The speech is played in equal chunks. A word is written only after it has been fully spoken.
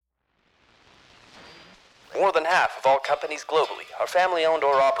More than half of all companies globally are family-owned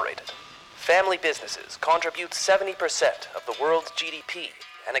or operated. Family businesses contribute 70% of the world's GDP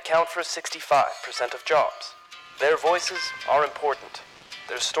and account for 65% of jobs. Their voices are important.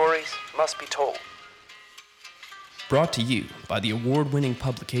 Their stories must be told. Brought to you by the award-winning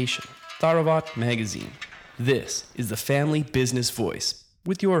publication, Tharawat Magazine. This is the Family Business Voice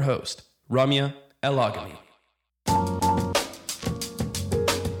with your host, Ramya Elagami.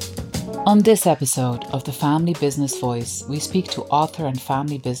 On this episode of the Family Business Voice, we speak to author and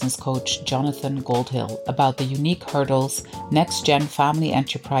family business coach Jonathan Goldhill about the unique hurdles next-gen family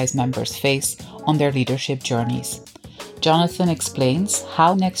enterprise members face on their leadership journeys. Jonathan explains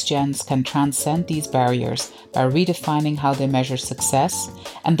how next-gens can transcend these barriers by redefining how they measure success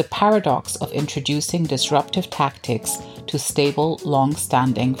and the paradox of introducing disruptive tactics to stable,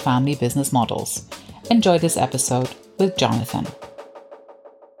 long-standing family business models. Enjoy this episode with Jonathan.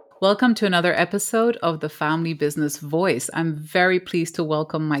 Welcome to another episode of the Family Business Voice. I'm very pleased to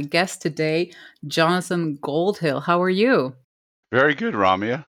welcome my guest today, Jonathan Goldhill. How are you? Very good,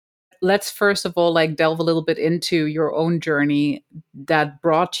 Ramya. Let's first of all delve a little bit into your own journey that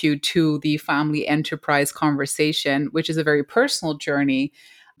brought you to the family enterprise conversation, which is a very personal journey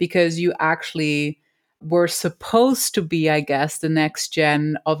because you actually were supposed to be, I guess, the next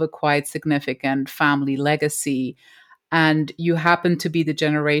gen of a quite significant family legacy. And you happen to be the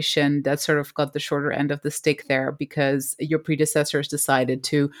generation that sort of got the shorter end of the stick there because your predecessors decided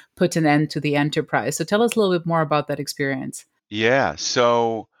to put an end to the enterprise. So tell us a little bit more about that experience. Yeah,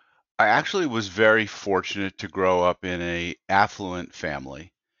 so I actually was very fortunate to grow up in an affluent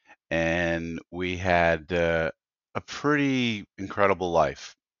family, and we had a pretty incredible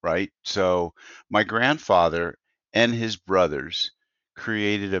life, right? So my grandfather and his brothers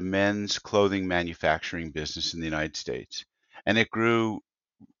created a men's clothing manufacturing business in the United States, and it grew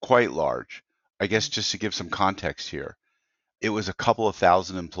quite large. I guess just to give some context here, it was a couple of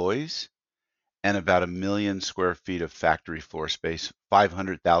thousand employees and about 1 million square feet of factory floor space,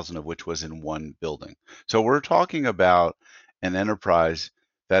 500,000 of which was in one building. So we're talking about an enterprise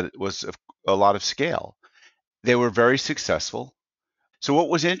that was a lot of scale. They were very successful. So what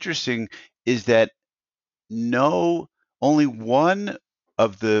was interesting is that only one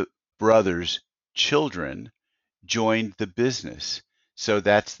of the brothers' children joined the business. So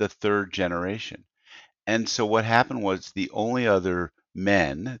that's the third generation. And so what happened was the only other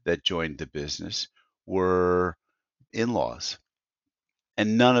men that joined the business were in-laws.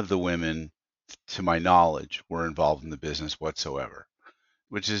 And none of the women, to my knowledge, were involved in the business whatsoever,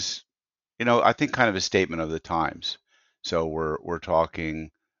 which is, I think kind of a statement of the times. So we're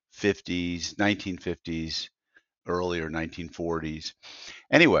talking 50s, 1950s, earlier 1940s.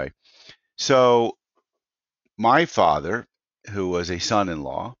 Anyway, so my father, who was a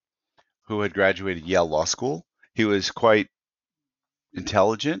son-in-law, who had graduated Yale Law School, he was quite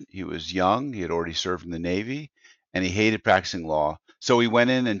intelligent. He was young. He had already served in the Navy, and he hated practicing law. So he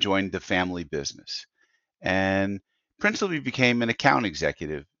went in and joined the family business, and principally became an account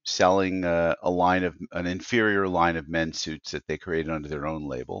executive, selling an inferior line of men's suits that they created under their own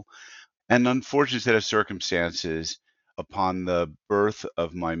label. And unfortunate set of circumstances, upon the birth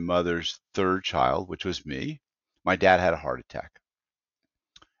of my mother's third child, which was me, my dad had a heart attack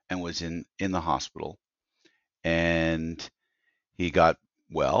and was in the hospital. And he got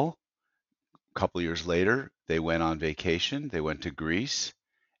well. A couple of years later, they went on vacation. They went to Greece,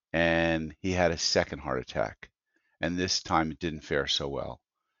 and he had a second heart attack. And this time it didn't fare so well.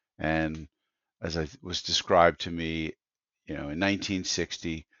 And as it was described to me, in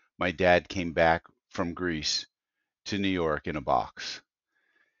 1960, my dad came back from Greece to New York in a box.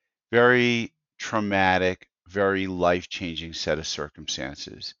 Very traumatic, very life-changing set of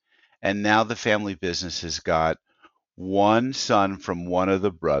circumstances. And now the family business has got one son from one of the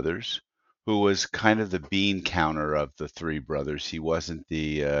brothers who was kind of the bean counter of the three brothers. He wasn't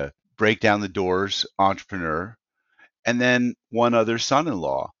the break down the doors entrepreneur. And then one other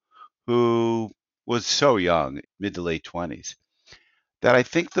son-in-law who was so young, mid to late 20s, that I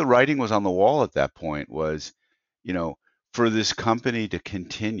think the writing was on the wall at that point was, for this company to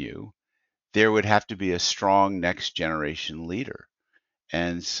continue, there would have to be a strong next generation leader.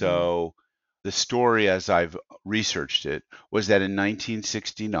 And so the story, as I've researched it, was that in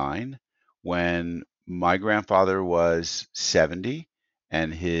 1969, when my grandfather was 70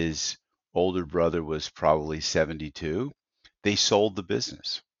 and his older brother was probably 72, they sold the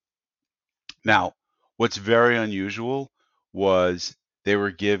business. Now, what's very unusual was they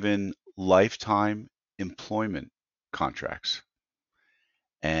were given lifetime employment contracts.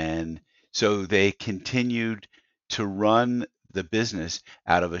 And so they continued to run the business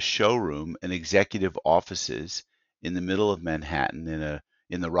out of a showroom and executive offices in the middle of Manhattan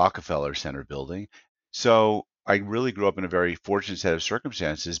in the Rockefeller Center building. So I really grew up in a very fortunate set of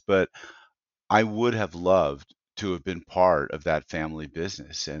circumstances, but I would have loved to have been part of that family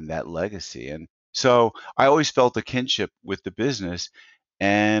business and that legacy. And so I always felt a kinship with the business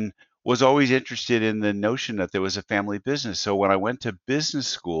and was always interested in the notion that there was a family business. So when I went to business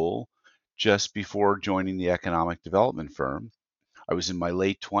school just before joining the economic development firm, I was in my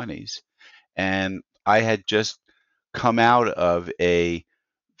late 20s and I had just come out of a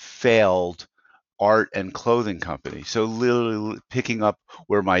failed art and clothing company. So literally picking up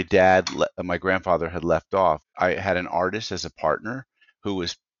where my grandfather had left off. I had an artist as a partner who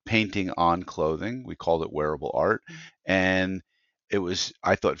was painting on clothing. We called it wearable art, and it was,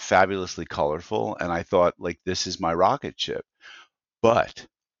 I thought, fabulously colorful. And I thought, like, this is my rocket ship. But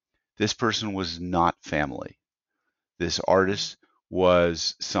this person was not family. This artist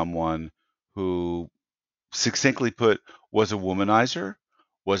was someone who, succinctly put, was a womanizer,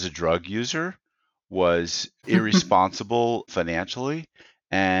 was a drug user, was irresponsible financially.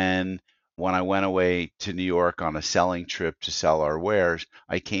 And when I went away to New York on a selling trip to sell our wares,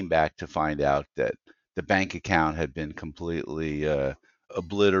 I came back to find out that the bank account had been completely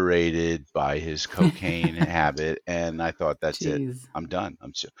obliterated by his cocaine habit. And I thought, that's it. Jeez. I'm done.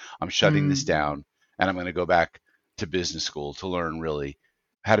 I'm shutting this down, and I'm going to go back to business school to learn really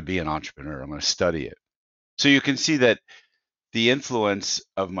how to be an entrepreneur. I'm going to study it. So you can see that the influence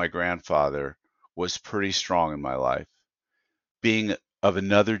of my grandfather was pretty strong in my life. Being of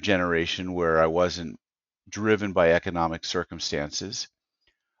another generation where I wasn't driven by economic circumstances,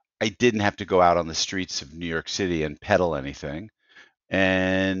 I didn't have to go out on the streets of New York City and peddle anything.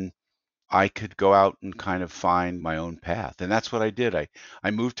 And I could go out and kind of find my own path. And that's what I did.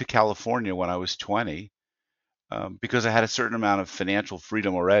 I moved to California when I was 20 because I had a certain amount of financial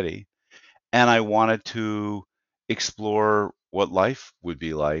freedom already. And I wanted to explore what life would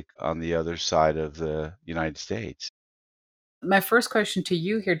be like on the other side of the United States. My first question to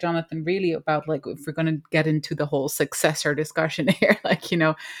you here, Jonathan, really about like if we're going to get into the whole successor discussion here, like,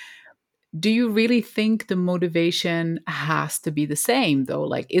 do you really think the motivation has to be the same though?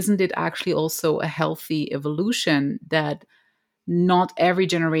 Like, isn't it actually also a healthy evolution that not every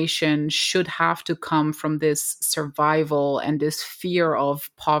generation should have to come from this survival and this fear of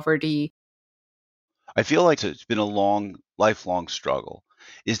poverty? I feel like it's been a long, lifelong struggle,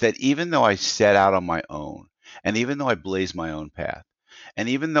 is that even though I set out on my own, and even though I blazed my own path, and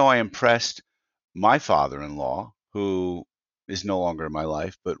even though I impressed my father-in-law, who is no longer in my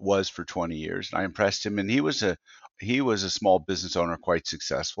life, but was for 20 years, and I impressed him, and he was a small business owner, quite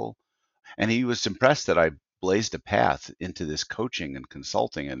successful, and he was impressed that I blazed a path into this coaching and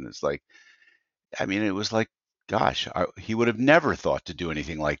consulting, and it's like, I mean, it was like, gosh, he would have never thought to do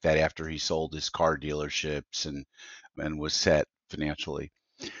anything like that after he sold his car dealerships and was set financially.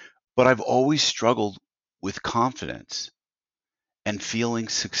 But I've always struggled with confidence and feeling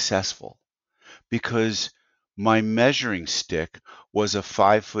successful because my measuring stick was a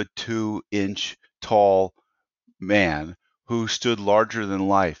 5'2" tall man who stood larger than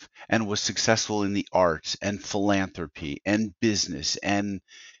life and was successful in the arts and philanthropy and business and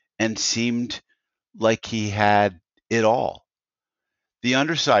seemed like he had it all. The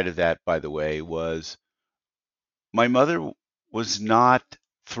underside of that, by the way, was my mother was not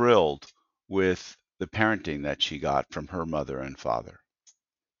thrilled with the parenting that she got from her mother and father.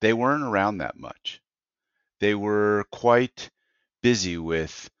 They weren't around that much. They were quite busy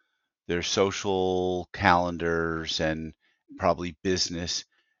with their social calendars and probably business.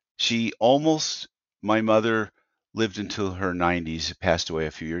 She almost, my mother lived until her 90s, passed away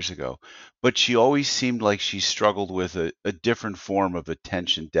a few years ago, but she always seemed like she struggled with a different form of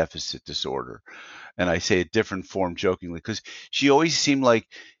attention deficit disorder. And I say a different form jokingly because she always seemed like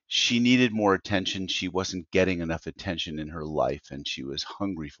she needed more attention. She wasn't getting enough attention in her life and she was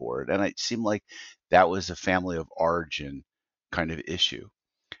hungry for it. And it seemed like that was a family of origin kind of issue.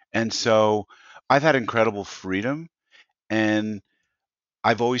 And so I've had incredible freedom, and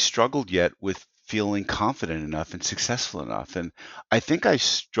I've always struggled yet with feeling confident enough and successful enough. And I think I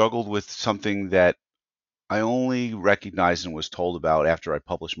struggled with something that I only recognized and was told about after I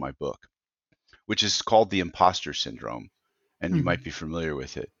published my book, which is called the imposter syndrome. And you might Mhm. be familiar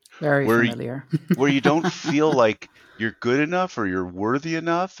with it, Very where familiar. where you don't feel like you're good enough or you're worthy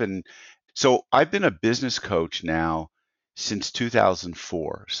enough. And so I've been a business coach now since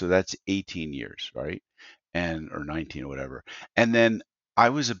 2004. So that's 18 years, right? And or 19 or whatever. And then I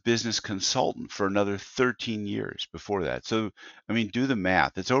was a business consultant for another 13 years before that. So I mean, do the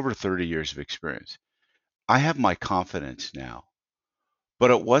math. It's over 30 years of experience. I have my confidence now. But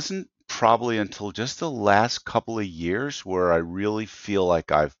it wasn't probably until just the last couple of years where I really feel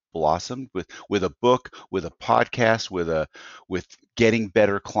like I've blossomed with a book, with a podcast, with getting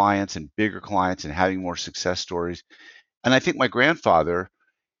better clients and bigger clients and having more success stories. And I think my grandfather,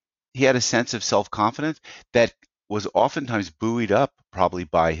 he had a sense of self-confidence that was oftentimes buoyed up probably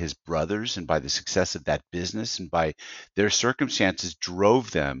by his brothers and by the success of that business and by their circumstances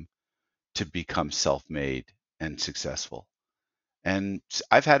drove them to become self-made and successful. And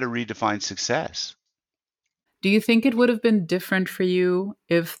I've had to redefine success. Do you think it would have been different for you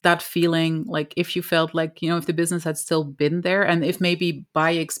if that feeling, like if you felt like, if the business had still been there and if maybe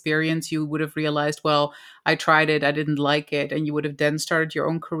by experience you would have realized, well, I tried it, I didn't like it, and you would have then started your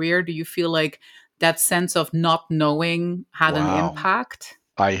own career? Do you feel like that sense of not knowing had an Wow. impact?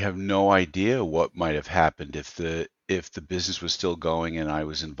 I have no idea what might have happened if the business was still going and I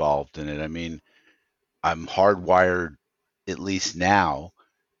was involved in it. I mean, I'm hardwired, at least now,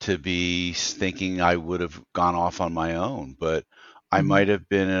 to be thinking I would have gone off on my own, but I Mhm. might have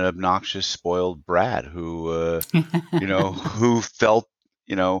been an obnoxious, spoiled brat who felt,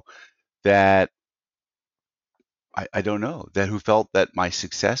 you know, that I don't know, that who felt that my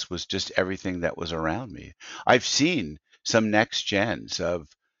success was just everything that was around me. I've seen some next gens of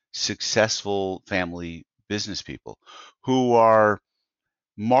successful family business people who are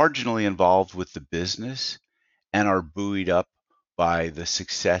marginally involved with the business and are buoyed up by the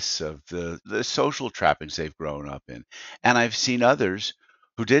success of the social trappings they've grown up in. And I've seen others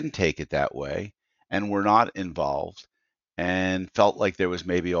who didn't take it that way and were not involved and felt like there was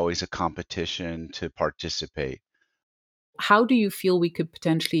maybe always a competition to participate. How do you feel we could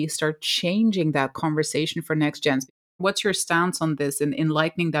potentially start changing that conversation for next gens? What's your stance on this and in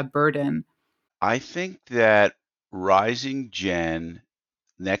lightening that burden? I think that rising gen,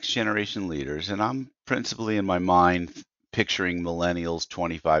 next generation leaders, and I'm principally in my mind picturing millennials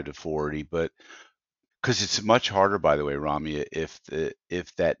 25 to 40, but because it's much harder, by the way, Rami, if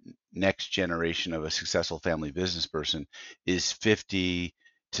that next generation of a successful family business person is 50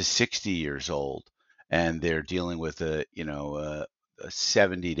 to 60 years old, and they're dealing with a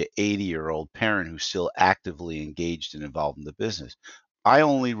 70 to 80-year-old parent who's still actively engaged and involved in the business. I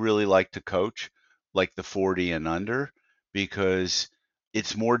only really like to coach like the 40 and under because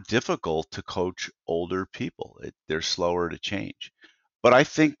it's more difficult to coach older people. They're slower to change. But I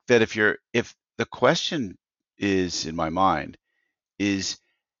think that if the question is in my mind is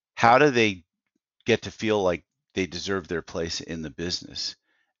how do they get to feel like they deserve their place in the business?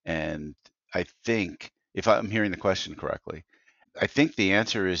 And I think if I'm hearing the question correctly, I think the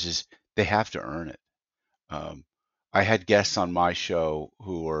answer is they have to earn it. Um, I had guests on my show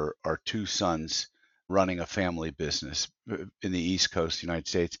who are two sons running a family business in the East Coast, United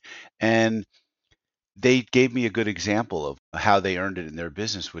States, and they gave me a good example of how they earned it in their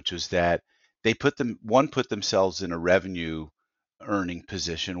business, which was that one put themselves in a revenue earning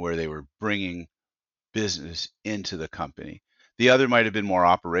position where they were bringing business into the company. The other might have been more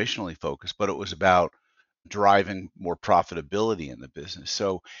operationally focused, but it was about driving more profitability in the business.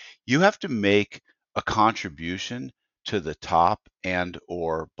 So you have to make a contribution to the top and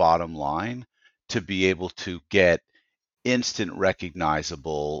or bottom line to be able to get instant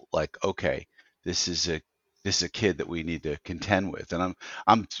recognizable, like, okay, this is a this is a kid that we need to contend with. And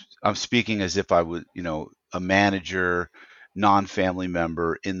I'm I'm speaking as if I was, a manager, non-family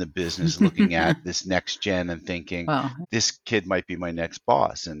member in the business looking at this next gen and thinking Well, this kid might be my next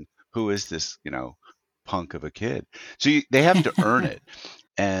boss, and who is this, punk of a kid? So they have to earn it,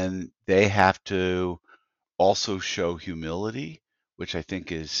 and they have to also show humility, which I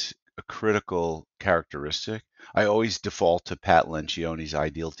think is a critical characteristic. I always default to Pat Lencioni's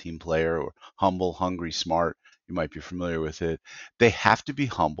ideal team player, or humble, hungry, smart. You might be familiar with it. They have to be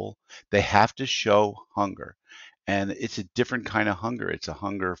humble. They have to show hunger. And it's a different kind of hunger. It's a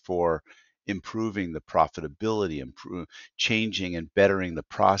hunger for improving the profitability, changing and bettering the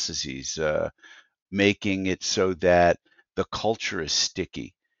processes, making it so that the culture is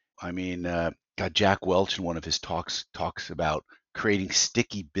sticky. I mean, Jack Welch in one of his talks about creating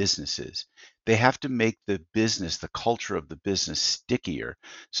sticky businesses. They have to make the business, the culture of the business stickier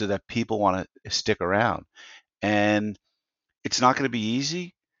so that people want to stick around. And it's not going to be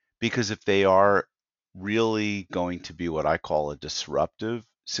easy because if they are really going to be what I call a disruptive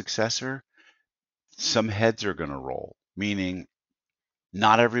successor, some heads are going to roll, meaning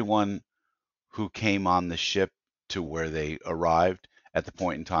not everyone who came on the ship to where they arrived at the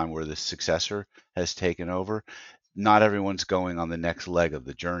point in time where the successor has taken over, not everyone's going on the next leg of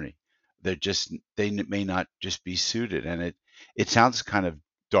the journey. They may not just be suited, and it sounds kind of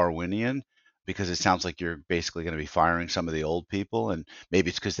Darwinian, because it sounds like you're basically going to be firing some of the old people, and maybe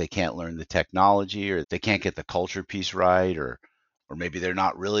it's because they can't learn the technology or they can't get the culture piece right, or maybe they're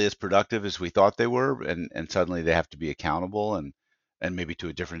not really as productive as we thought they were, and suddenly they have to be accountable and maybe to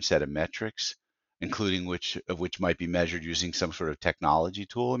a different set of metrics, including which might be measured using some sort of technology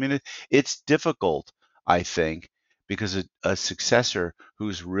tool. I mean, it's difficult, I think, because a successor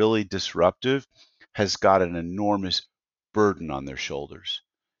who's really disruptive has got an enormous burden on their shoulders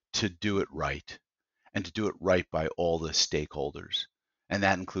to do it right and to do it right by all the stakeholders. And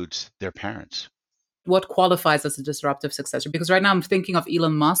that includes their parents. What qualifies as a disruptive successor? Because right now I'm thinking of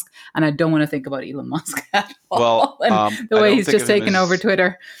Elon Musk, and I don't want to think about Elon Musk at Well, all, and the I way don't he's think just of him taken over as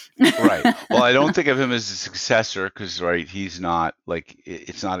Twitter. right. Well, I don't think of him as a successor because, right, he's not like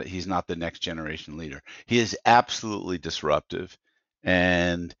it's not he's not the next generation leader. He is absolutely disruptive,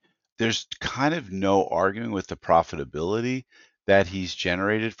 and there's kind of no arguing with the profitability that he's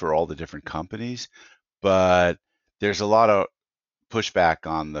generated for all the different companies, but there's a lot of pushback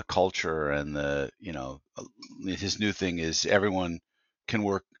on the culture and his new thing is everyone can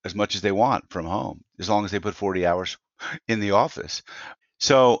work as much as they want from home as long as they put 40 hours in the office.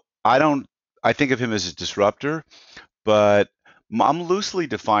 So I think of him as a disruptor, but I'm loosely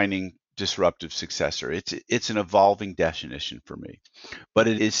defining disruptive successor. It's an evolving definition for me, but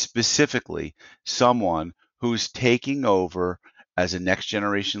it is specifically someone who's taking over as a next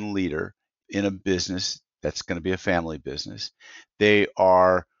generation leader in a business that's going to be a family business. They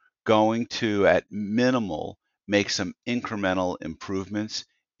are going to, at minimal, make some incremental improvements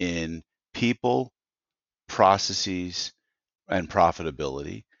in people, processes, and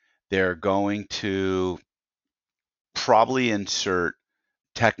profitability. They're going to probably insert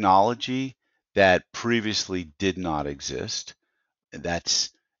technology that previously did not exist.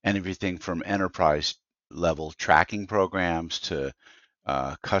 That's everything from enterprise level tracking programs to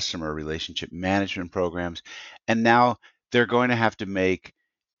customer relationship management programs. And now they're going to have to make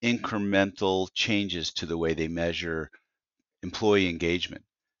incremental changes to the way they measure employee engagement,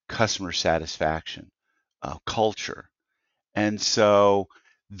 customer satisfaction, culture. And so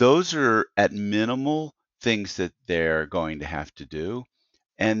those are at minimal things that they're going to have to do.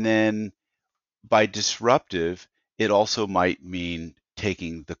 And then by disruptive, it also might mean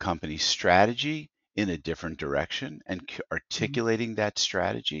taking the company's strategy in a different direction and articulating that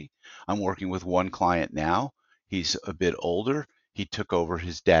strategy. I'm working with one client now. He's a bit older. He took over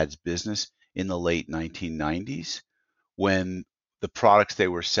his dad's business in the late 1990s when the products they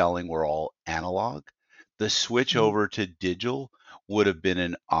were selling were all analog. The switch over to digital would have been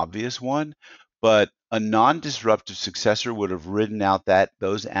an obvious one, but a non-disruptive successor would have ridden out that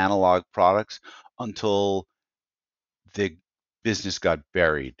those analog products until the business got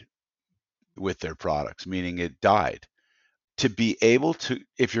buried with their products, meaning it died. To be able to,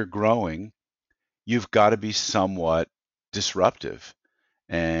 if you're growing, you've got to be somewhat disruptive.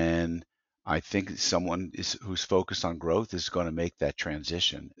 And I think who's focused on growth is going to make that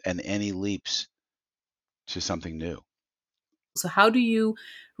transition and any leaps to something new. So how do you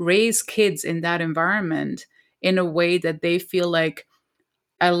raise kids in that environment in a way that they feel like,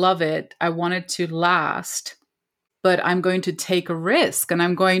 I love it, I want it to last, but I'm going to take a risk and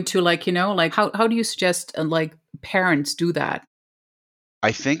I'm going to, like, how do you suggest like parents do that?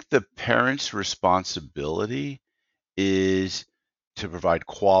 I think the parents' responsibility is to provide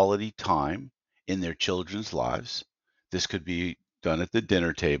quality time in their children's lives. This could be done at the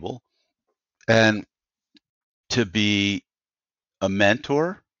dinner table, and to be a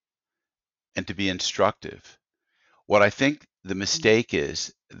mentor and to be instructive. What I think the mistake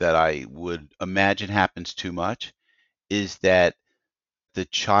is that I would imagine happens too much is that the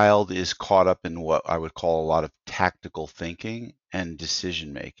child is caught up in what I would call a lot of tactical thinking and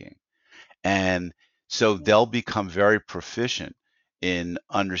decision making. And so they'll become very proficient in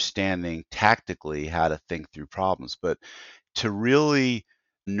understanding tactically how to think through problems. But to really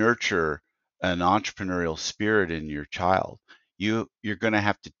nurture an entrepreneurial spirit in your child, you're going to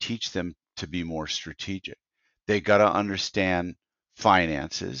have to teach them to be more strategic. They got to understand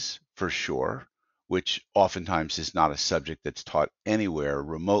finances for sure, which oftentimes is not a subject that's taught anywhere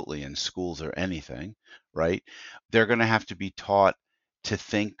remotely in schools or anything, right? They're going to have to be taught to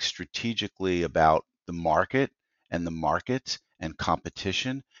think strategically about the market and the markets and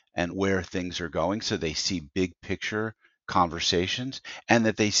competition and where things are going so they see big picture conversations and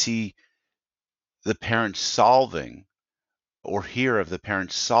that they see the parents solving or hear of the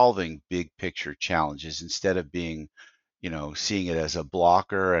parents solving big picture challenges instead of being, seeing it as a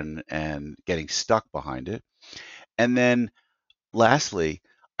blocker and getting stuck behind it. And then lastly,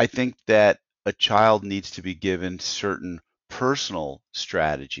 I think that a child needs to be given certain personal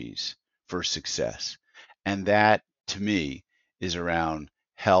strategies for success. And that, to me, is around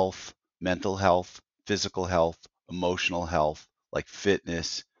health, mental health, physical health, emotional health, like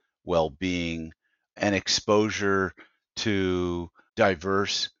fitness, well-being, and exposure to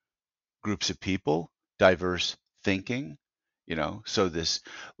diverse groups of people, diverse thinking, so this,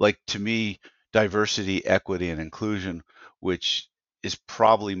 like, to me, diversity, equity, and inclusion, which is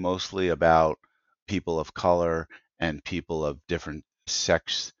probably mostly about people of color and people of different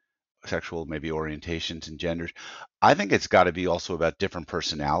sexual maybe orientations and genders. I think it's got to be also about different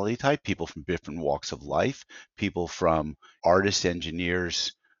personality type, people from different walks of life, people from artists,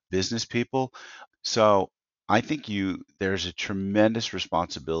 engineers, business people. So I think there's a tremendous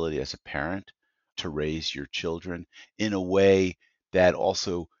responsibility as a parent to raise your children in a way that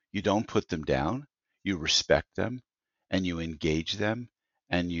also you don't put them down, you respect them, and you engage them,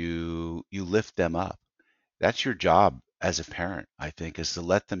 and you lift them up. That's your job as a parent, I think, is to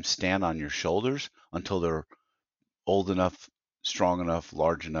let them stand on your shoulders until they're old enough, strong enough,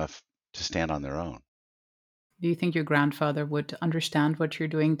 large enough to stand on their own. Do you think your grandfather would understand what you're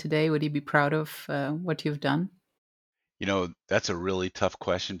doing today? Would he be proud of what you've done? That's a really tough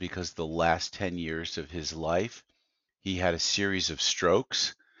question because the last 10 years of his life, he had a series of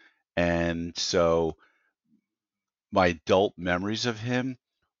strokes. And so my adult memories of him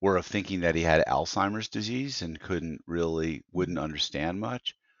were of thinking that he had Alzheimer's disease and wouldn't understand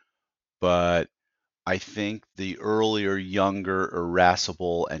much. But I think the earlier, younger,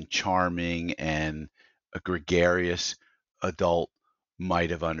 irascible, and charming and a gregarious adult might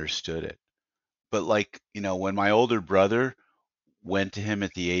have understood it. But when my older brother went to him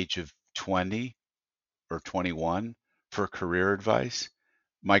at the age of 20 or 21 for career advice,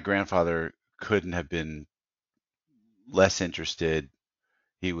 my grandfather couldn't have been less interested.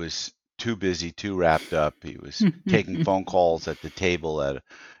 He was too busy, too wrapped up. He was taking phone calls at the table at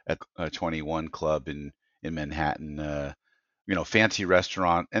a 21 club in Manhattan, fancy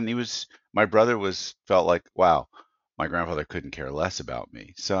restaurant. And my brother felt like, wow, my grandfather couldn't care less about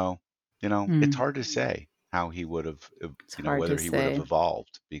me. So, it's hard to say how he would have, It's hard whether to he would have say.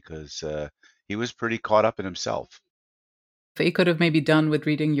 evolved because he was pretty caught up in himself. He could have maybe done with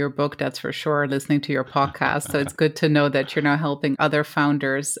reading your book, that's for sure, listening to your podcast. So it's good to know that you're now helping other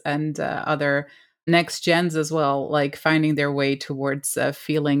founders and other next gens as well, like finding their way towards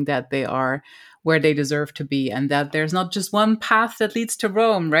feeling that they are where they deserve to be and that there's not just one path that leads to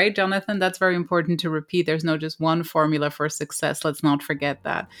Rome, right, Jonathan? That's very important to repeat. There's no just one formula for success. Let's not forget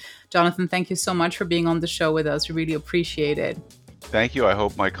that. Jonathan, thank you so much for being on the show with us. We really appreciate it. Thank you. I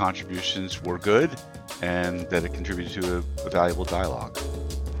hope my contributions were good and that it contributed to a valuable dialogue.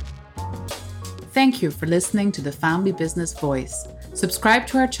 Thank you for listening to the Family Business Voice. Subscribe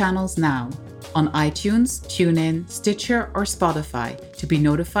to our channels now on iTunes, TuneIn, Stitcher, or Spotify to be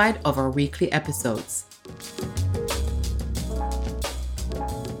notified of our weekly episodes.